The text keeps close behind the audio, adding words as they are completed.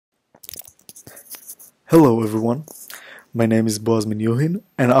Hello everyone, my name is Boaz Menuhin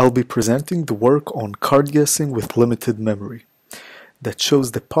and I'll be presenting the work on card guessing with limited memory that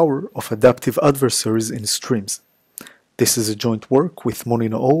shows the power of adaptive adversaries in streams. This is a joint work with Moni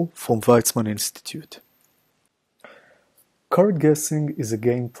and Naor from Weizmann Institute. Card guessing is a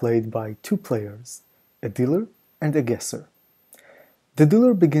game played by two players, a dealer and a guesser. The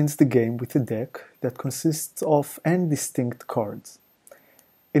dealer begins the game with a deck that consists of n distinct cards.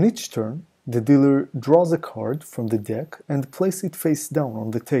 In each turn, the dealer draws a card from the deck and places it face down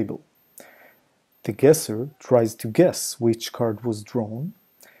on the table. The guesser tries to guess which card was drawn.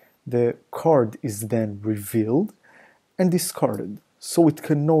 The card is then revealed and discarded, so it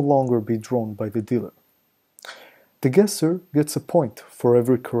can no longer be drawn by the dealer. The guesser gets a point for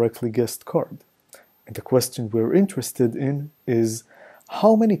every correctly guessed card. And the question we're interested in is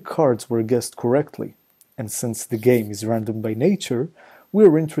how many cards were guessed correctly? And since the game is random by nature, we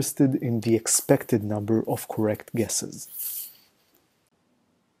are interested in the expected number of correct guesses.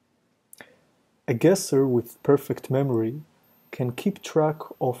 A guesser with perfect memory can keep track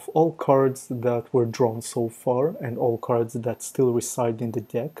of all cards that were drawn so far and all cards that still reside in the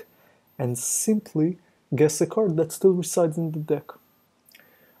deck, and simply guess a card that still resides in the deck.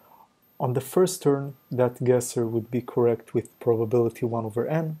 On the first turn, that guesser would be correct with probability 1 over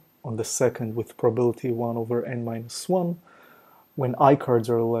n, on the second with probability 1 over n minus 1, when I cards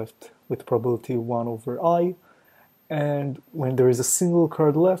are left with probability 1 over I, and when there is a single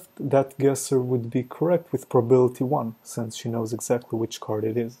card left, that guesser would be correct with probability 1, since she knows exactly which card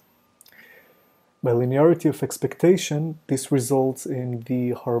it is. By linearity of expectation, this results in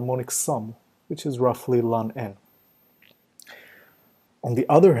the harmonic sum, which is roughly ln n. On the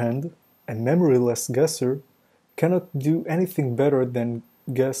other hand, a memoryless guesser cannot do anything better than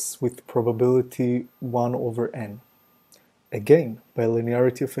guess with probability 1 over n. Again, by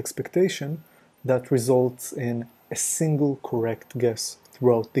linearity of expectation, that results in a single correct guess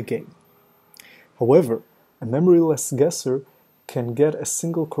throughout the game. However, a memoryless guesser can get a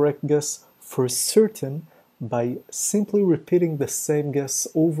single correct guess for certain by simply repeating the same guess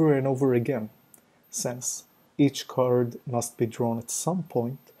over and over again. Since each card must be drawn at some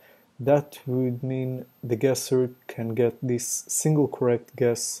point, that would mean the guesser can get this single correct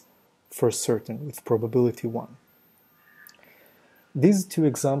guess for certain with probability 1. These two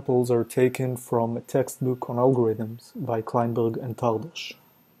examples are taken from a textbook on algorithms by Kleinberg and Tardosh.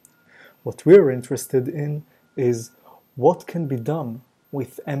 What we are interested in is what can be done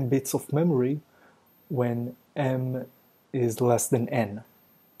with m bits of memory when m is less than n.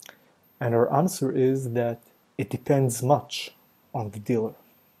 And our answer is that it depends much on the dealer.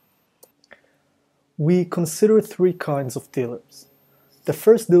 We consider three kinds of dealers. The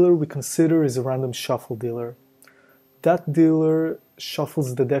first dealer we consider is a random shuffle dealer. That dealer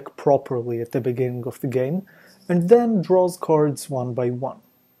shuffles the deck properly at the beginning of the game and then draws cards one by one.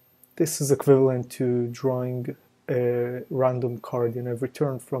 This is equivalent to drawing a random card in every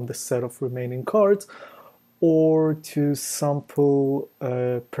turn from the set of remaining cards, or to sample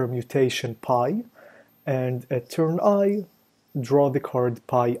a permutation pi and at turn I draw the card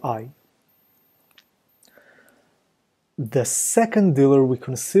pi I. The second dealer we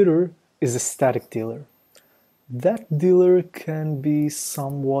consider is a static dealer. That dealer can be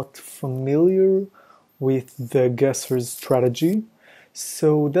somewhat familiar with the guesser's strategy,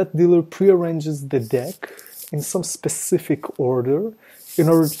 so that dealer prearranges the deck in some specific order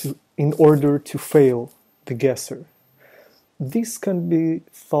in order to fail the guesser. This can be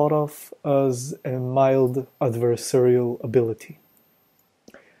thought of as a mild adversarial ability.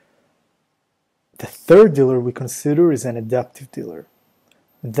 The third dealer we consider is an adaptive dealer.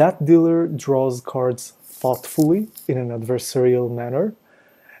 That dealer draws cards thoughtfully in an adversarial manner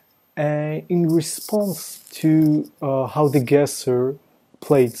in response to how the guesser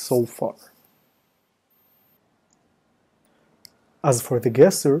played so far. As for the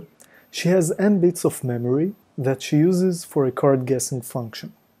guesser, she has n bits of memory that she uses for a card guessing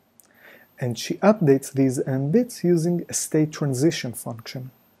function, and she updates these n bits using a state transition function.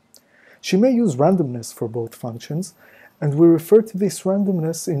 She may use randomness for both functions, and we refer to this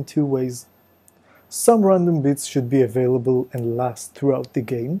randomness in two ways. Some random bits should be available and last throughout the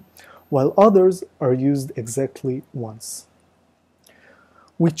game, while others are used exactly once.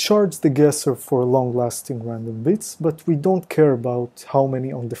 We charge the guesser for long-lasting random bits, but we don't care about how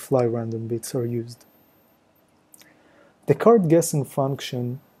many on-the-fly random bits are used. The card guessing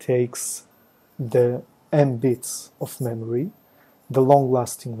function takes the m bits of memory, the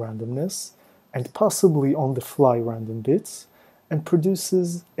long-lasting randomness, and possibly on-the-fly random bits, and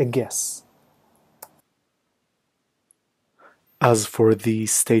produces a guess. As for the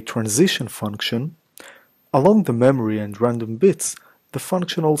state transition function, Along the memory and random bits, the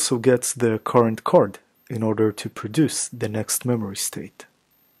function also gets the current card in order to produce the next memory state.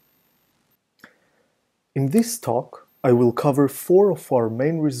 In this talk, I will cover 4 of our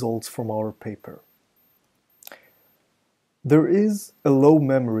main results from our paper. There is a low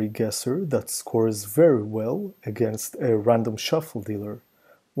memory guesser that scores very well against a random shuffle dealer,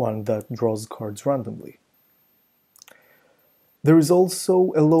 one that draws cards randomly. There is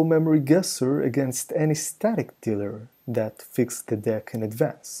also a low memory guesser against any static dealer that fixed the deck in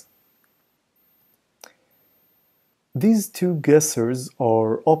advance. These two guessers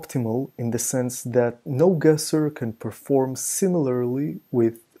are optimal in the sense that no guesser can perform similarly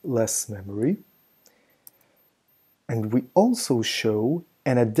with less memory. And we also show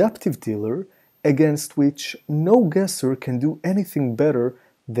an adaptive dealer against which no guesser can do anything better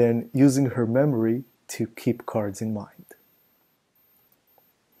than using her memory to keep cards in mind.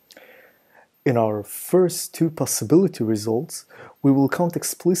 In our first 2 possibility results, we will count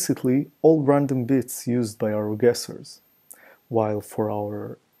explicitly all random bits used by our guessers, while for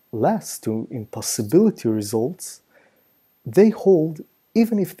our last 2 impossibility results, they hold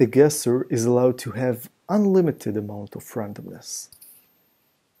even if the guesser is allowed to have unlimited amount of randomness.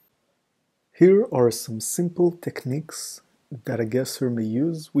 Here are some simple techniques that a guesser may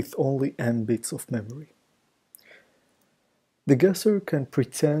use with only m bits of memory. The guesser can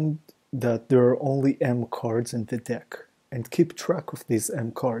pretend that there are only m cards in the deck and keep track of these m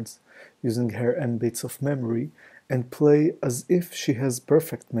cards using her m bits of memory and play as if she has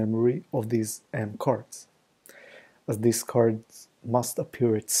perfect memory of these m cards. As these cards must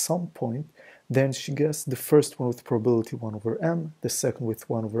appear at some point, then she guessed the first one with probability 1 over m, the second with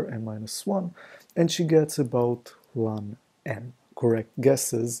 1 over m minus 1, and she gets about ln m correct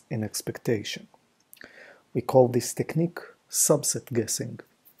guesses in expectation. We call this technique subset guessing.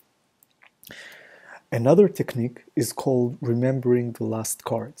 Another technique is called remembering the last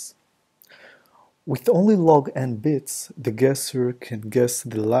cards. With only log n bits, the guesser can guess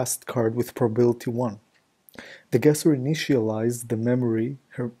the last card with probability 1. The guesser initializes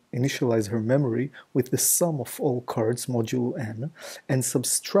her memory with the sum of all cards modulo n and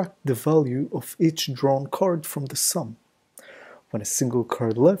subtract the value of each drawn card from the sum. When a single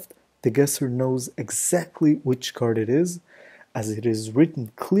card left, the guesser knows exactly which card it is, as it is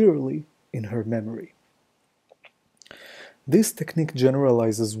written clearly in her memory. This technique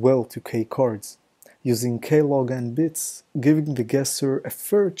generalizes well to k cards, using k log n bits, giving the guesser a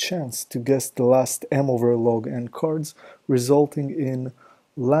fair chance to guess the last m over log n cards, resulting in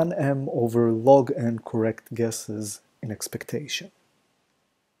ln m over log n correct guesses in expectation.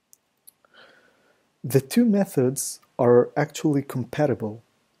 The 2 methods are actually compatible.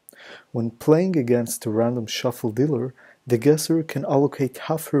 When playing against a random shuffle dealer, the guesser can allocate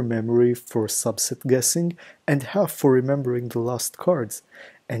half her memory for subset guessing and half for remembering the last cards,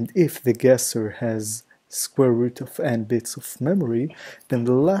 and if the guesser has square root of n bits of memory, then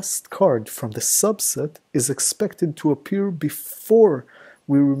the last card from the subset is expected to appear before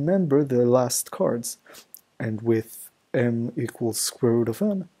we remember the last cards, and with m equals square root of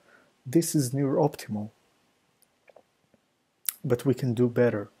n, this is near optimal. But we can do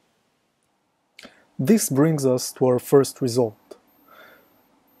better. This brings us to our first result.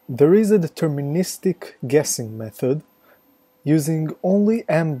 There is a deterministic guessing method using only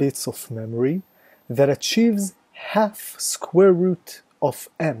m bits of memory that achieves half square root of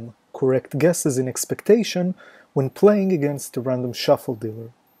m correct guesses in expectation when playing against a random shuffle dealer.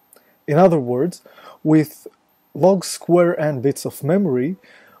 In other words, with log square n bits of memory,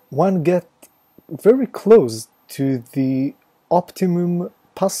 one gets very close to the optimum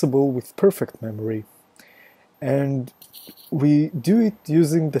possible with perfect memory. And we do it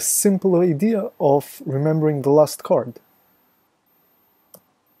using the simple idea of remembering the last card.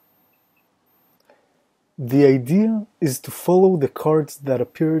 The idea is to follow the cards that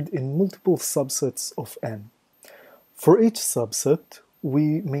appeared in multiple subsets of n. For each subset,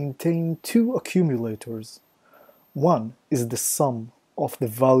 we maintain 2 accumulators. One is the sum of the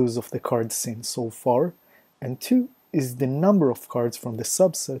values of the cards seen so far, and 2 is the number of cards from the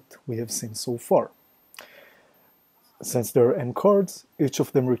subset we have seen so far. Since there are n cards, each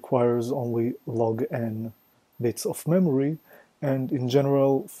of them requires only log n bits of memory, and in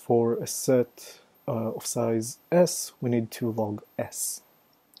general, for a set of size s, we need 2 log s.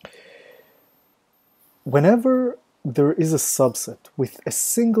 Whenever there is a subset with a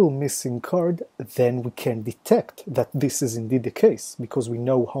single missing card, then we can detect that this is indeed the case, because we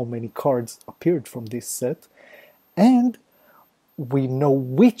know how many cards appeared from this set, and we know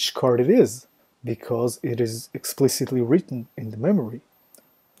which card it is, because it is explicitly written in the memory.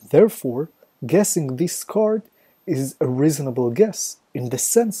 Therefore, guessing this card is a reasonable guess in the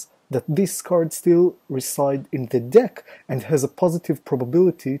sense that this card still resides in the deck and has a positive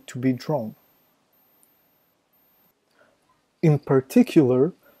probability to be drawn. In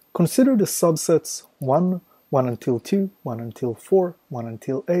particular, consider the subsets 1, 1 until 2, 1 until 4, 1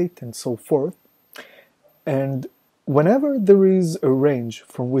 until 8, and so forth. And whenever there is a range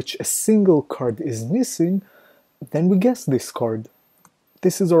from which a single card is missing, then we guess this card.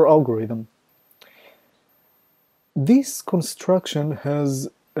 This is our algorithm. This construction has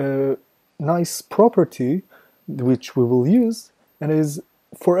a nice property which we will use, and is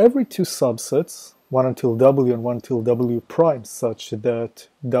for every two subsets, 1 until w and 1 until w prime, such that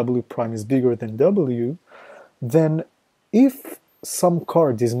w prime is bigger than w, then if some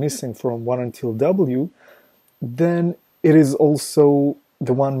card is missing from 1 until w, then it is also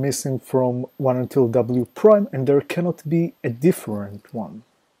the one missing from 1 until w prime, and there cannot be a different one.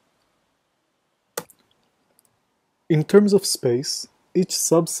 In terms of space, each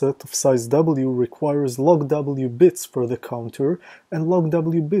subset of size w requires log w bits for the counter and log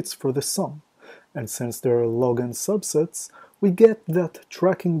w bits for the sum. And since there are log n subsets, we get that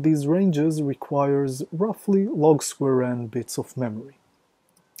tracking these ranges requires roughly log square n bits of memory.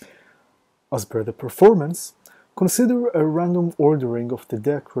 As per the performance, consider a random ordering of the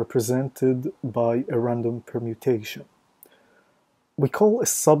deck represented by a random permutation. We call a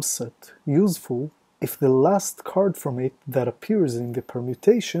subset useful if the last card from it that appears in the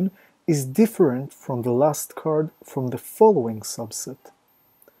permutation is different from the last card from the following subset.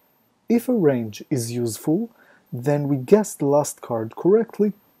 If a range is useful, then we guess the last card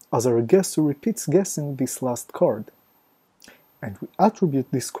correctly, as our guesser repeats guessing this last card. And we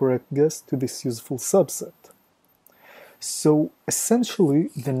attribute this correct guess to this useful subset. So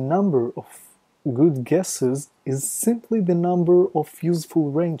essentially, the number of good guesses is simply the number of useful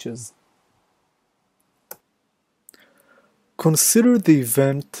ranges. Consider the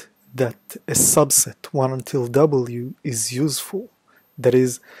event that a subset 1 until w is useful, that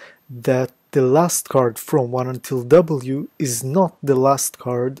is, that the last card from 1 until w is not the last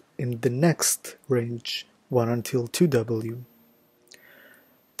card in the next range 1 until 2w.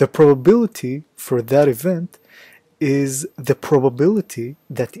 The probability for that event is the probability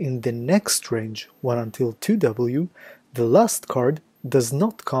that in the next range 1 until 2w, the last card does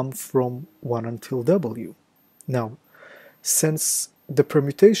not come from 1 until w. Now, since the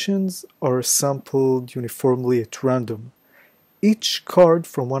permutations are sampled uniformly at random, each card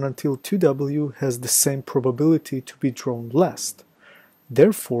from 1 until 2w has the same probability to be drawn last.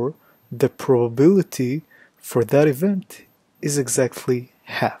 Therefore, the probability for that event is exactly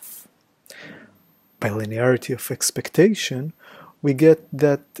half. By linearity of expectation, we get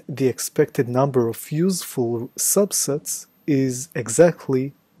that the expected number of useful subsets is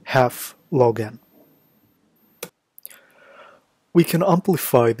exactly half log n. We can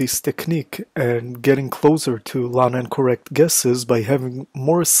amplify this technique and getting closer to ln n correct guesses by having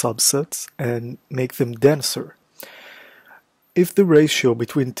more subsets and make them denser. If the ratio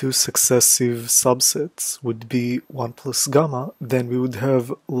between two successive subsets would be 1 plus gamma, then we would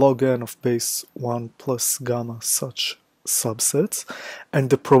have log n of base 1 plus gamma such subsets, and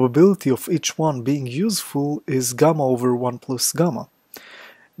the probability of each one being useful is gamma over 1 plus gamma.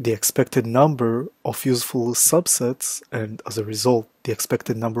 The expected number of useful subsets, and as a result, the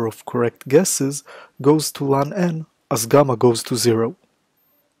expected number of correct guesses, goes to ln n as gamma goes to 0.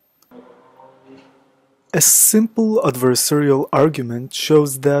 A simple adversarial argument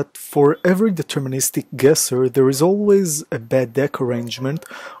shows that for every deterministic guesser, there is always a bad deck arrangement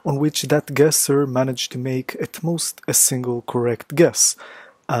on which that guesser managed to make at most a single correct guess,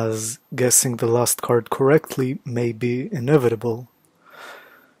 as guessing the last card correctly may be inevitable.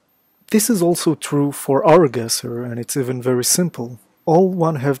 This is also true for our guesser, and it's even very simple. All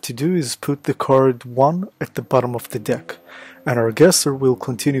one have to do is put the card 1 at the bottom of the deck, and our guesser will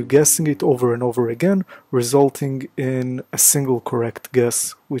continue guessing it over and over again, resulting in a single correct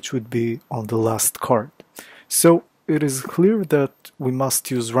guess, which would be on the last card. So it is clear that we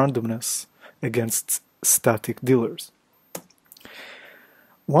must use randomness against static dealers.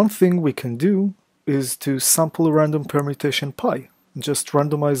 One thing we can do is to sample a random permutation pi. Just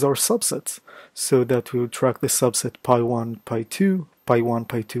randomize our subsets so that we will track the subset pi1, pi2, pi1,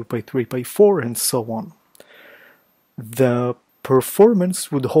 pi2, pi3, pi4, and so on. The performance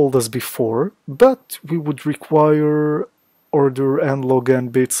would hold as before, but we would require order n log n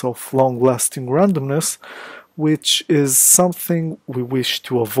bits of long-lasting randomness, which is something we wish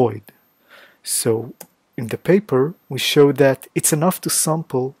to avoid. So, in the paper, we show that it's enough to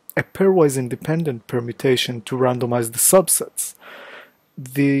sample a pairwise independent permutation to randomize the subsets.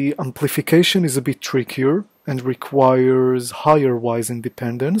 The amplification is a bit trickier and requires higher wise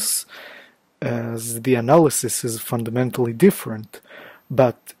independence, as the analysis is fundamentally different,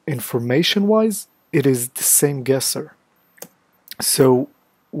 but information-wise, it is the same guesser. So,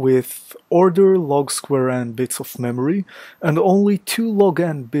 with order log square n bits of memory and only 2 log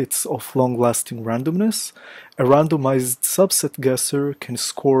n bits of long-lasting randomness, a randomized subset guesser can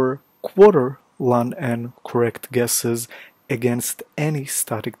score quarter ln n correct guesses against any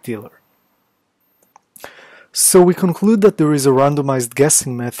static dealer. So we conclude that there is a randomized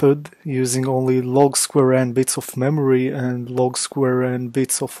guessing method using only log square n bits of memory and log square n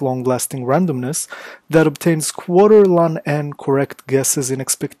bits of long-lasting randomness that obtains quarter ln n correct guesses in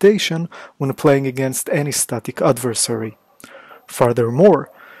expectation when playing against any static adversary. Furthermore,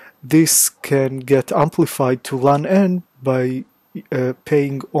 this can get amplified to ln n by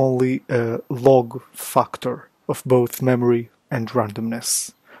paying only a log factor of both memory and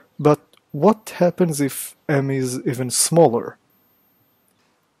randomness. But what happens if m is even smaller?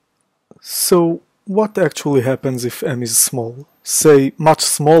 So, what actually happens if m is small, say much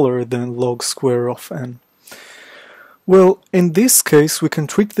smaller than log square of n? Well, in this case we can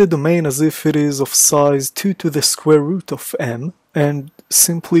treat the domain as if it is of size 2 to the square root of m and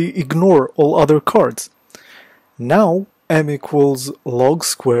simply ignore all other cards. Now m equals log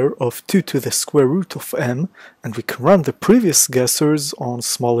square of 2 to the square root of m, and we can run the previous guessers on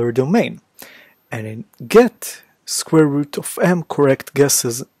smaller domain, and get square root of m correct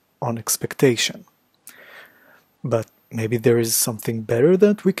guesses on expectation. But maybe there is something better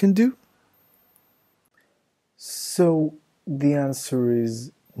that we can do? So the answer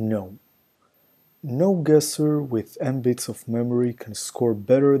is no. No guesser with m bits of memory can score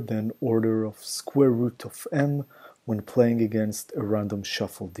better than order of square root of m when playing against a random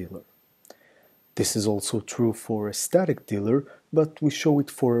shuffle dealer. This is also true for a static dealer, but we show it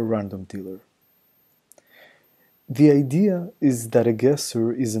for a random dealer. The idea is that a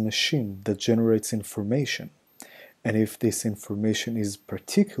guesser is a machine that generates information, and if this information is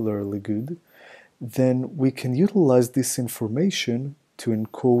particularly good, then we can utilize this information to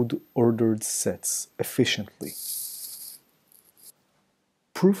encode ordered sets efficiently.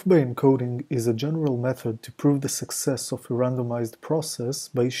 Proof by encoding is a general method to prove the success of a randomized process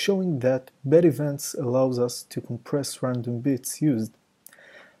by showing that bad events allows us to compress random bits used.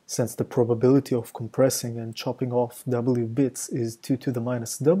 Since the probability of compressing and chopping off W bits is 2 to the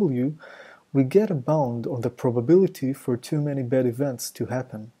minus W, we get a bound on the probability for too many bad events to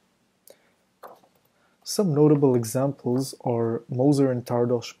happen. Some notable examples are Moser and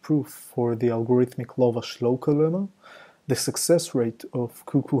Tardosh proof for the algorithmic Lovash-Loka lemma, the success rate of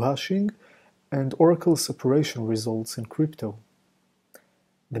cuckoo hashing, and Oracle separation results in crypto.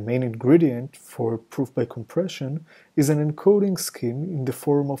 The main ingredient for proof by compression is an encoding scheme in the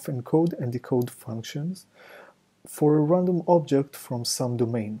form of encode and decode functions for a random object from some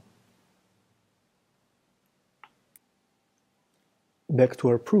domain. Back to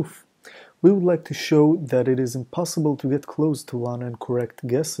our proof. We would like to show that it is impossible to get close to ln n correct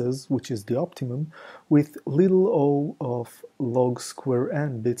guesses, which is the optimum, with little o of log square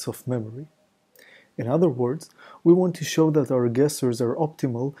n bits of memory. In other words, we want to show that our guessers are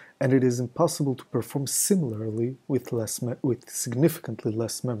optimal and it is impossible to perform similarly with significantly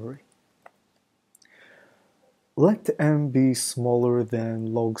less memory. Let m be smaller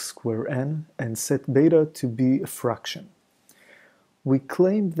than log square n and set beta to be a fraction. We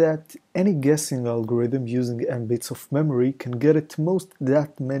claim that any guessing algorithm using m bits of memory can get at most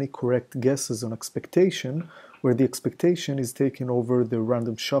that many correct guesses on expectation, where the expectation is taken over the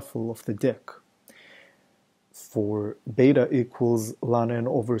random shuffle of the deck. For beta equals ln n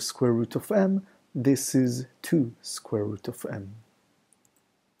over square root of m, this is 2 square root of m.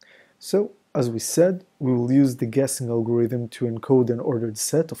 So, as we said, we will use the guessing algorithm to encode an ordered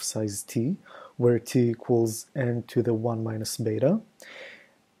set of size t, where t equals n to the 1 minus beta,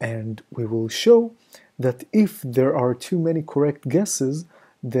 and we will show that if there are too many correct guesses,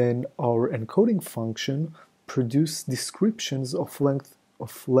 then our encoding function produces descriptions of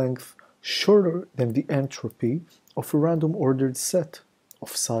length shorter than the entropy of a random ordered set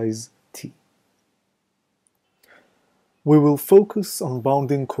of size t. We will focus on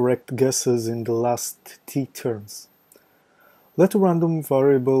bounding correct guesses in the last t terms. Let a random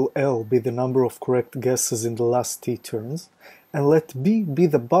variable L be the number of correct guesses in the last t turns, and let B be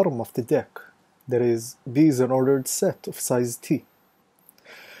the bottom of the deck, that is, B is an ordered set of size t.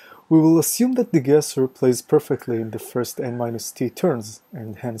 We will assume that the guesser plays perfectly in the first n minus t turns,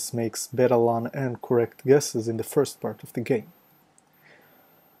 and hence makes beta ln n correct guesses in the first part of the game.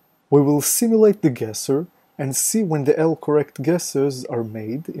 We will simulate the guesser and see when the L correct guesses are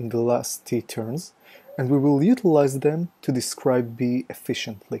made in the last T turns, and we will utilize them to describe B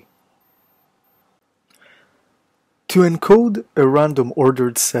efficiently. To encode a random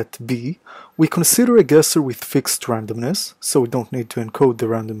ordered set B, we consider a guesser with fixed randomness, so we don't need to encode the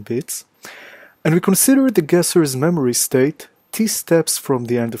random bits, and we consider the guesser's memory state T steps from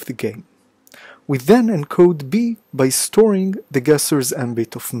the end of the game. We then encode B by storing the guesser's M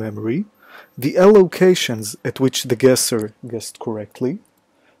bit of memory, the L locations at which the guesser guessed correctly,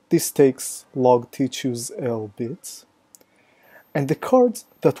 this takes log T choose L bits, and the cards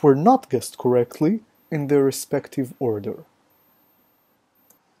that were not guessed correctly in their respective order.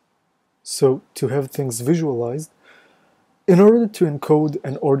 So, to have things visualized, in order to encode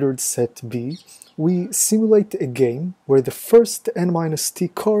an ordered set B, we simulate a game where the first n-t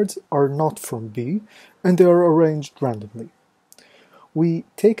cards are not from B and they are arranged randomly. We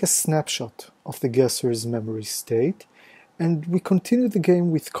take a snapshot of the guesser's memory state and we continue the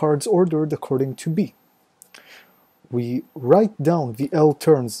game with cards ordered according to B. We write down the L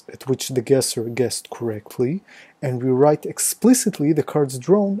turns at which the guesser guessed correctly, and we write explicitly the cards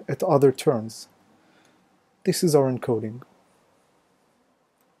drawn at other turns. This is our encoding.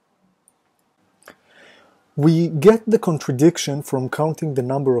 We get the contradiction from counting the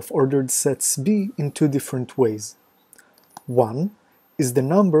number of ordered sets B in two different ways. One is the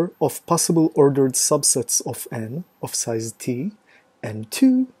number of possible ordered subsets of n of size T, and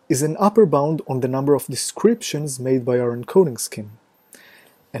 2 is an upper bound on the number of descriptions made by our encoding scheme.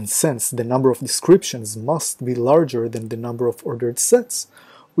 And since the number of descriptions must be larger than the number of ordered sets,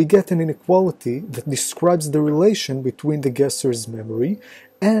 we get an inequality that describes the relation between the guesser's memory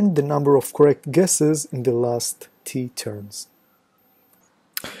and the number of correct guesses in the last T turns.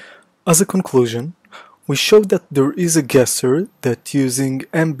 As a conclusion, we showed that there is a guesser that using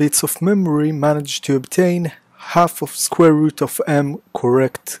m bits of memory managed to obtain half of square root of m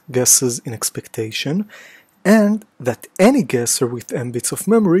correct guesses in expectation, and that any guesser with m bits of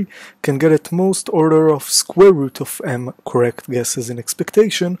memory can get at most order of square root of m correct guesses in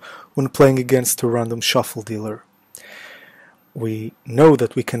expectation when playing against a random shuffle dealer. We know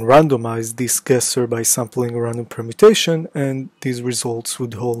that we can randomize this guesser by sampling a random permutation, and these results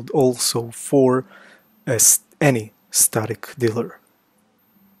would hold also for any static dealer.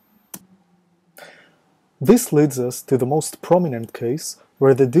 This leads us to the most prominent case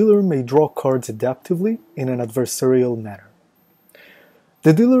where the dealer may draw cards adaptively in an adversarial manner.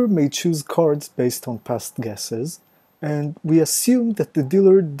 The dealer may choose cards based on past guesses, and we assume that the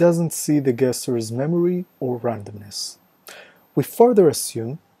dealer doesn't see the guesser's memory or randomness. We further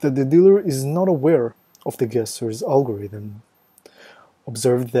assume that the dealer is not aware of the guesser's algorithm.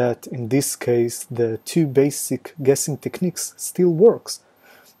 Observe that in this case the two basic guessing techniques still works,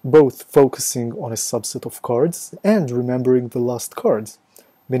 both focusing on a subset of cards and remembering the last cards,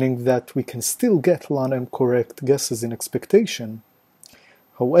 meaning that we can still get ln correct guesses in expectation.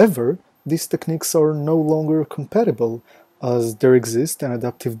 However, these techniques are no longer compatible, as there exists an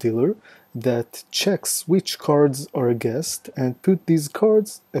adaptive dealer that checks which cards are guessed and put these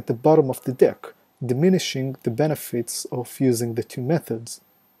cards at the bottom of the deck, diminishing the benefits of using the two methods.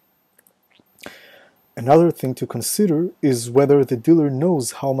 Another thing to consider is whether the dealer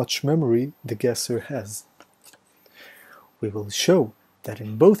knows how much memory the guesser has. We will show that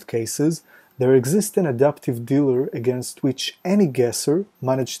in both cases there exists an adaptive dealer against which any guesser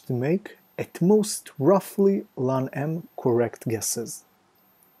managed to make at most roughly ln m correct guesses.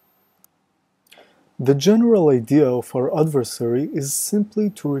 The general idea of our adversary is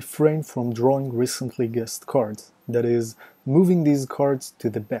simply to refrain from drawing recently guessed cards, that is, moving these cards to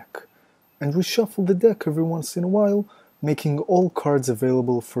the back, and reshuffle the deck every once in a while, making all cards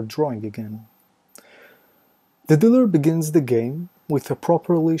available for drawing again. The dealer begins the game with a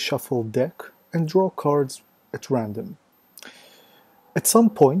properly shuffled deck and draw cards at random. At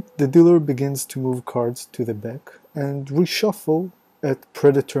some point, the dealer begins to move cards to the back and reshuffle at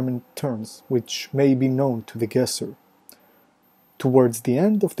predetermined turns, which may be known to the guesser. Towards the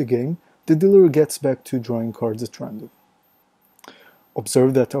end of the game, the dealer gets back to drawing cards at random.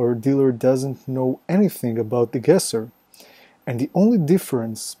 Observe that our dealer doesn't know anything about the guesser, and the only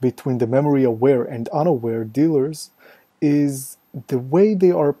difference between the memory-aware and unaware dealers is the way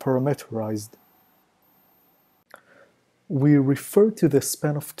they are parameterized. We refer to the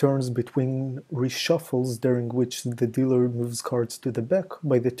span of turns between reshuffles during which the dealer moves cards to the back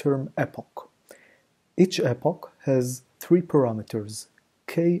by the term epoch. Each epoch has three parameters,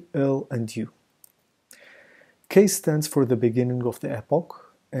 k, l, and u. K stands for the beginning of the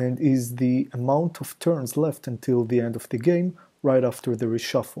epoch and is the amount of turns left until the end of the game right after the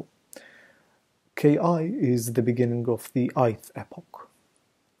reshuffle. Ki is the beginning of the ith epoch.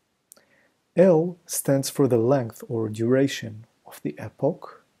 L stands for the length or duration of the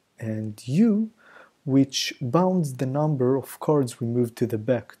epoch, and U, which bounds the number of cards removed to the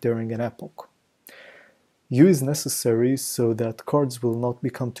back during an epoch. U is necessary so that cards will not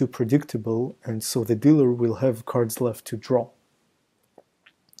become too predictable and so the dealer will have cards left to draw.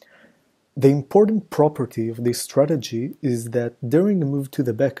 The important property of this strategy is that during a move to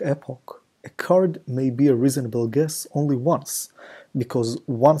the back epoch, a card may be a reasonable guess only once, because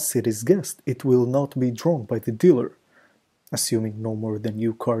once it is guessed, it will not be drawn by the dealer, assuming no more than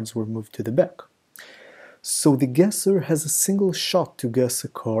U cards were moved to the back. So the guesser has a single shot to guess a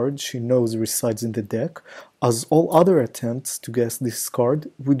card she knows resides in the deck, as all other attempts to guess this card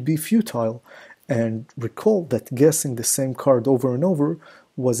would be futile, and recall that guessing the same card over and over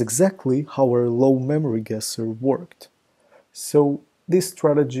was exactly how our low memory guesser worked. So this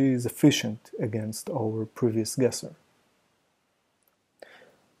strategy is efficient against our previous guesser.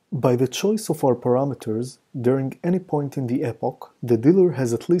 By the choice of our parameters, during any point in the epoch, the dealer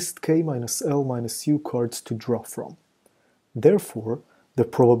has at least K minus L minus U cards to draw from. Therefore, the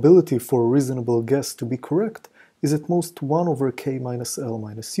probability for a reasonable guess to be correct is at most 1 over K minus L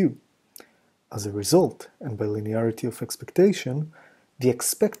minus U. As a result, and by linearity of expectation, the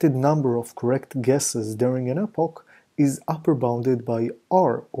expected number of correct guesses during an epoch is upper bounded by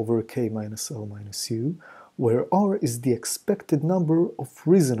R over K minus L minus U, where R is the expected number of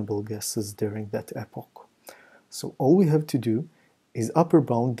reasonable guesses during that epoch. So all we have to do is upper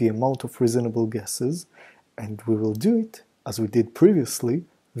bound the amount of reasonable guesses, and we will do it, as we did previously,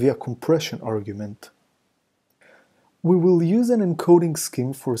 via compression argument. We will use an encoding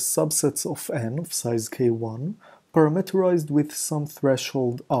scheme for subsets of n of size k1, parameterized with some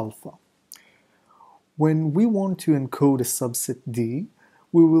threshold alpha. When we want to encode a subset D,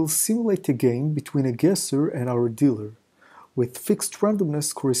 we will simulate a game between a guesser and our dealer, with fixed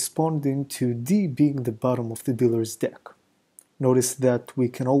randomness corresponding to D being the bottom of the dealer's deck. Notice that we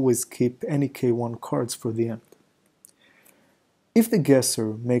can always keep any K1 cards for the end. If the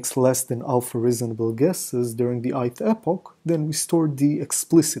guesser makes less than alpha reasonable guesses during the ith epoch, then we store D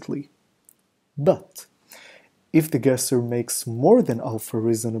explicitly. But if the guesser makes more than alpha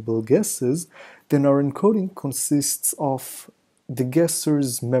reasonable guesses, then our encoding consists of the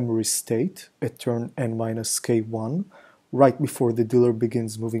guesser's memory state at turn n minus k1, right before the dealer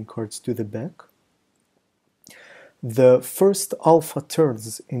begins moving cards to the back, the first alpha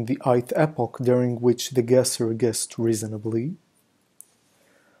turns in the ith epoch during which the guesser guessed reasonably.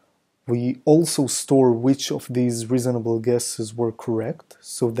 We also store which of these reasonable guesses were correct,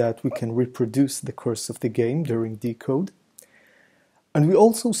 so that we can reproduce the course of the game during decode. And we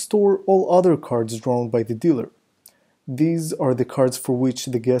also store all other cards drawn by the dealer. These are the cards for which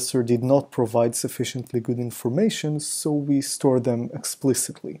the guesser did not provide sufficiently good information, so we store them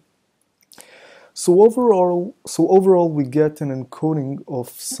explicitly. So overall we get an encoding of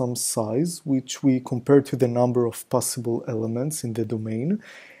some size, which we compare to the number of possible elements in the domain,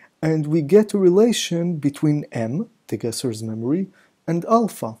 and we get a relation between M, the guesser's memory, and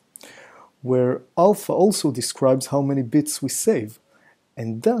alpha, where alpha also describes how many bits we save.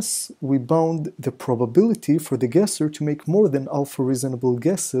 And thus, we bound the probability for the guesser to make more than alpha reasonable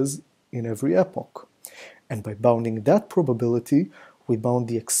guesses in every epoch. And by bounding that probability, we bound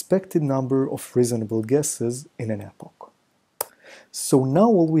the expected number of reasonable guesses in an epoch. So now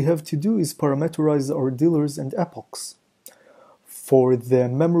all we have to do is parameterize our dealers and epochs. For the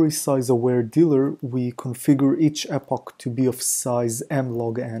memory size aware dealer, we configure each epoch to be of size m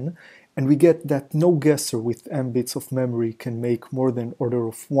log n, and we get that no guesser with m bits of memory can make more than order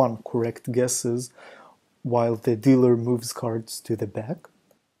of 1 correct guesses while the dealer moves cards to the back.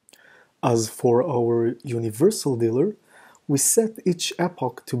 As for our universal dealer, we set each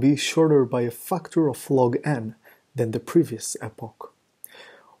epoch to be shorter by a factor of log n than the previous epoch.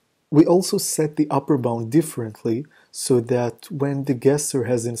 We also set the upper bound differently so that when the guesser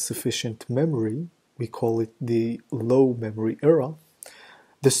has insufficient memory, we call it the low memory era,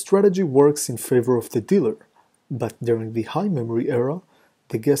 the strategy works in favor of the dealer, but during the high memory era,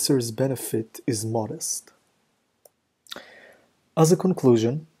 the guesser's benefit is modest. As a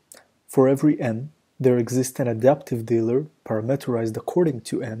conclusion, for every n, there exists an adaptive dealer parameterized according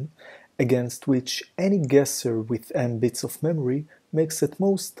to n, against which any guesser with m bits of memory makes at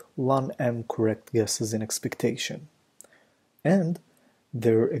most ln m correct guesses in expectation. And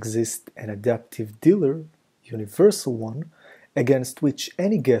there exists an adaptive dealer, universal one, against which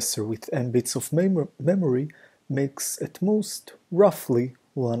any guesser with m bits of memory makes at most roughly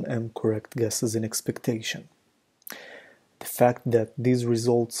ln m correct guesses in expectation. The fact that these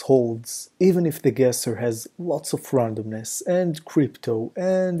results holds even if the guesser has lots of randomness and crypto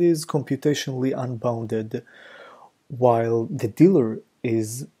and is computationally unbounded, while the dealer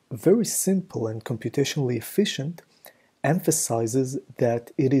is very simple and computationally efficient, emphasizes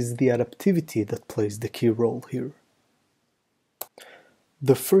that it is the adaptivity that plays the key role here.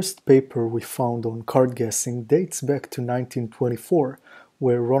 The first paper we found on card guessing dates back to 1924,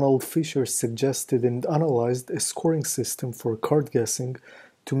 where Ronald Fisher suggested and analyzed a scoring system for card guessing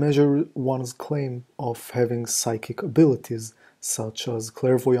to measure one's claim of having psychic abilities, such as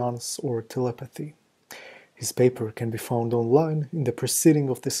clairvoyance or telepathy. His paper can be found online in the Proceeding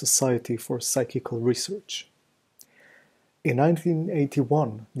of the Society for Psychical Research. In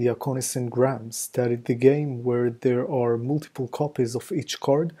 1981, Diaconis and Graham studied the game where there are multiple copies of each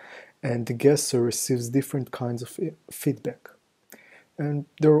card and the guesser receives different kinds of feedback. And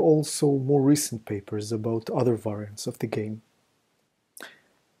there are also more recent papers about other variants of the game.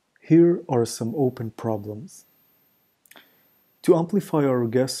 Here are some open problems. To amplify our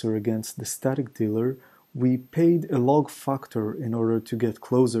guesser against the static dealer, we paid a log factor in order to get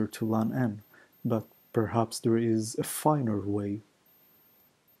closer to ln n, but perhaps there is a finer way.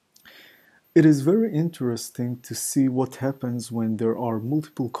 It is very interesting to see what happens when there are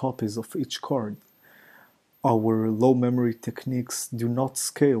multiple copies of each card. Our low memory techniques do not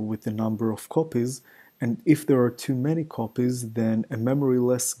scale with the number of copies, and if there are too many copies, then a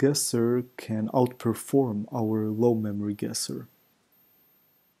memory-less guesser can outperform our low memory guesser.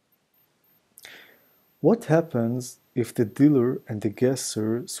 What happens if the dealer and the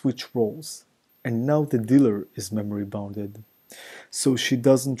guesser switch roles? And now the dealer is memory bounded. So she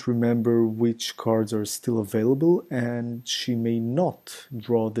doesn't remember which cards are still available and she may not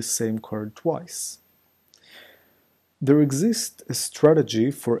draw the same card twice. There exists a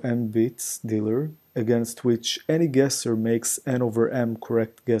strategy for m bits dealer against which any guesser makes n over m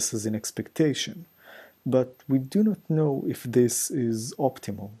correct guesses in expectation, but we do not know if this is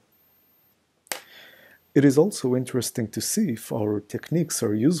optimal. It is also interesting to see if our techniques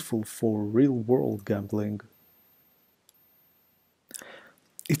are useful for real-world gambling.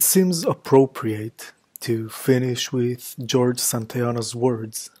 It seems appropriate to finish with George Santayana's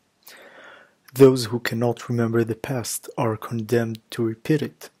words. Those who cannot remember the past are condemned to repeat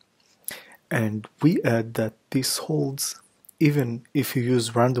it. And we add that this holds even if you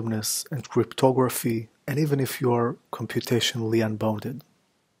use randomness and cryptography and even if you are computationally unbounded.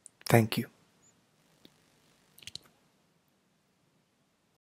 Thank you.